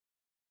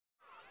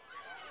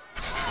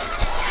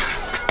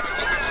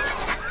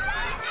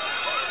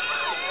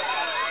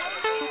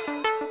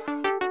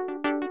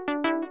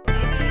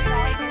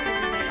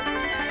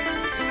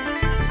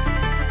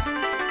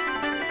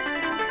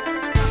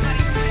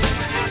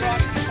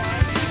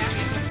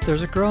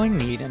There's a growing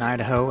need in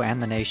Idaho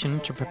and the nation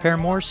to prepare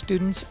more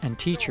students and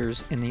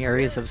teachers in the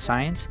areas of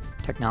science,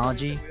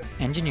 technology,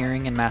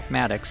 engineering, and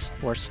mathematics,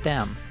 or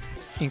STEM.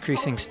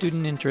 Increasing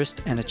student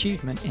interest and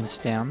achievement in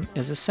STEM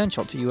is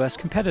essential to U.S.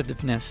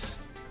 competitiveness.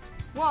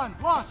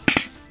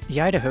 The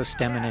Idaho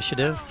STEM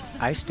Initiative,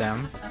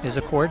 iSTEM, is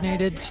a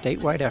coordinated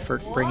statewide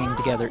effort bringing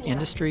together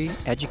industry,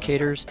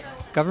 educators,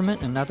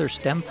 government, and other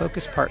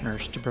STEM-focused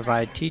partners to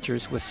provide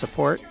teachers with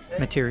support,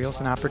 materials,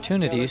 and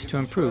opportunities to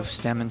improve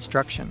STEM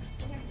instruction.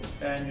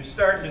 And you're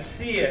starting to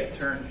see it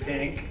turn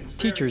pink.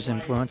 Teachers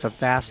influence a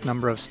vast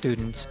number of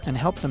students and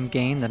help them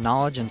gain the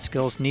knowledge and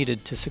skills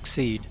needed to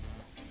succeed.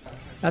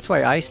 That's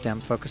why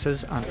iSTEM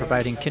focuses on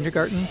providing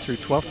kindergarten through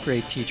 12th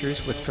grade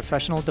teachers with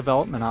professional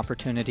development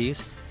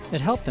opportunities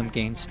that help them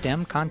gain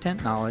STEM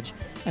content knowledge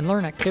and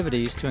learn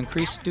activities to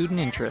increase student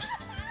interest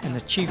and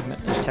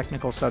achievement in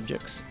technical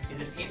subjects.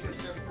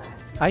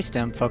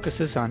 iSTEM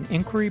focuses on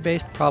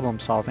inquiry-based problem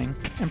solving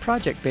and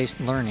project-based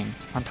learning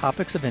on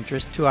topics of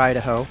interest to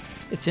Idaho,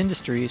 its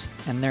industries,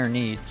 and their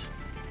needs.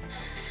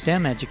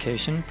 STEM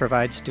education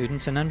provides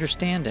students an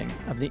understanding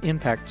of the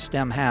impact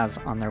STEM has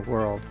on their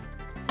world.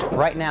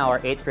 Right now, our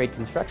 8th grade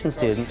construction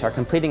students are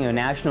completing a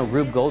national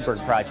Rube Goldberg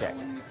project.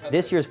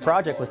 This year's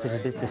project was to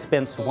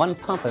dispense 1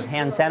 pump of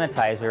hand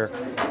sanitizer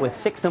with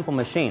 6 simple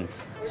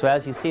machines. So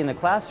as you see in the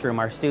classroom,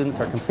 our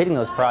students are completing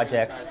those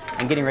projects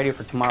and getting ready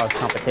for tomorrow's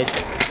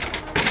competition.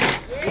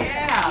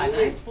 Yeah,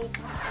 nice.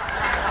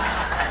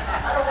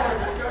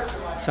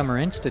 Summer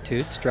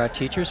institutes draw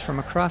teachers from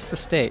across the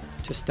state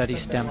to study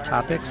STEM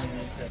topics,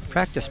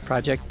 practice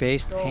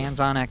project-based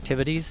hands-on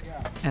activities,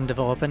 and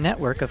develop a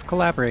network of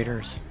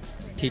collaborators.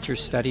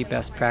 Teachers study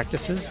best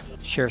practices,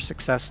 share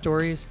success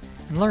stories,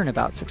 and learn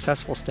about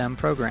successful STEM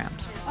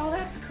programs. Oh,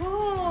 that's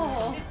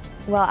cool!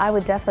 Well, I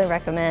would definitely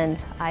recommend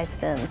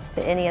iSTEM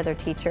to any other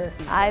teacher.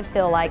 I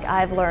feel like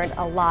I've learned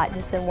a lot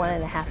just in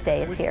 1.5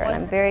 days here, and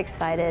I'm very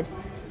excited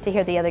to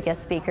hear the other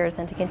guest speakers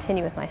and to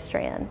continue with my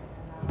strand.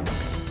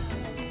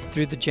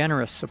 Through the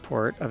generous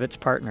support of its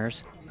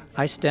partners,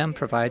 iSTEM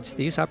provides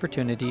these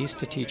opportunities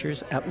to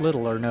teachers at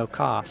little or no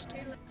cost.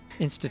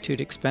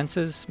 Institute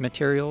expenses,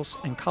 materials,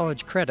 and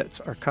college credits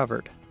are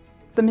covered.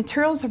 The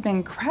materials have been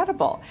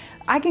incredible.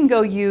 I can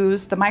go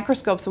use the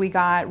microscopes we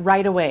got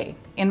right away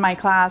in my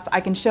class.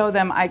 I can show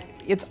them,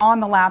 it's on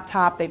the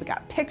laptop, they've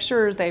got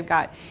pictures, they've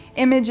got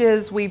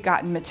images, we've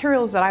gotten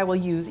materials that I will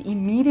use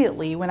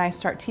immediately when I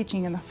start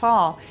teaching in the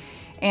fall.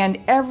 And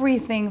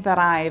everything that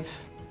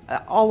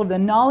all of the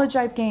knowledge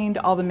I've gained,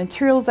 all the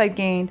materials I've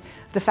gained,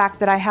 the fact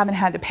that I haven't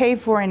had to pay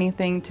for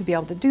anything to be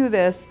able to do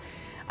this,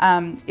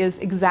 is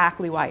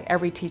exactly why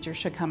every teacher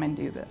should come and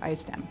do the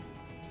iSTEM.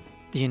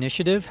 The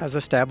initiative has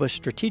established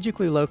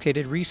strategically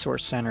located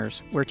resource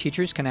centers where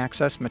teachers can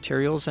access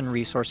materials and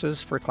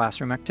resources for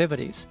classroom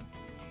activities.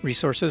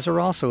 Resources are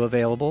also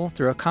available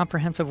through a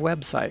comprehensive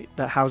website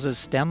that houses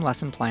STEM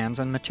lesson plans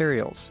and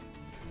materials.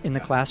 In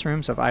the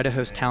classrooms of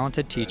Idaho's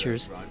talented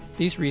teachers,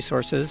 these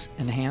resources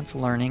enhance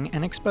learning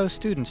and expose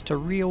students to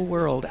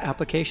real-world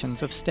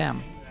applications of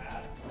STEM.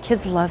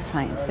 Kids love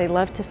science. They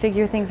love to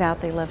figure things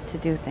out. They love to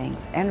do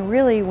things. And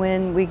really,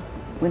 when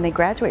they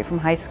graduate from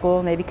high school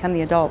and they become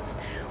the adults,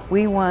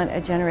 we want a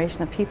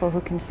generation of people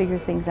who can figure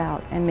things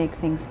out and make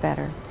things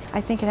better. I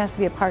think it has to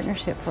be a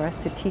partnership for us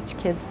to teach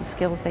kids the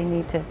skills they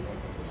need to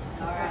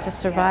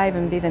survive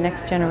and be the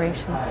next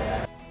generation.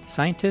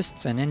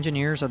 Scientists and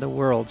engineers are the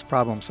world's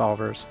problem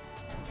solvers,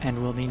 and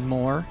we'll need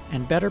more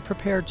and better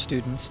prepared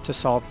students to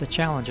solve the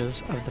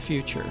challenges of the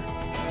future.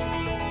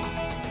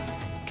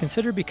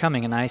 Consider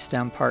becoming an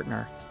iSTEM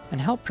partner and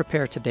help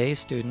prepare today's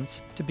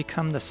students to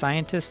become the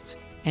scientists,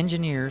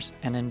 engineers,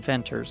 and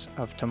inventors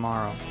of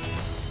tomorrow.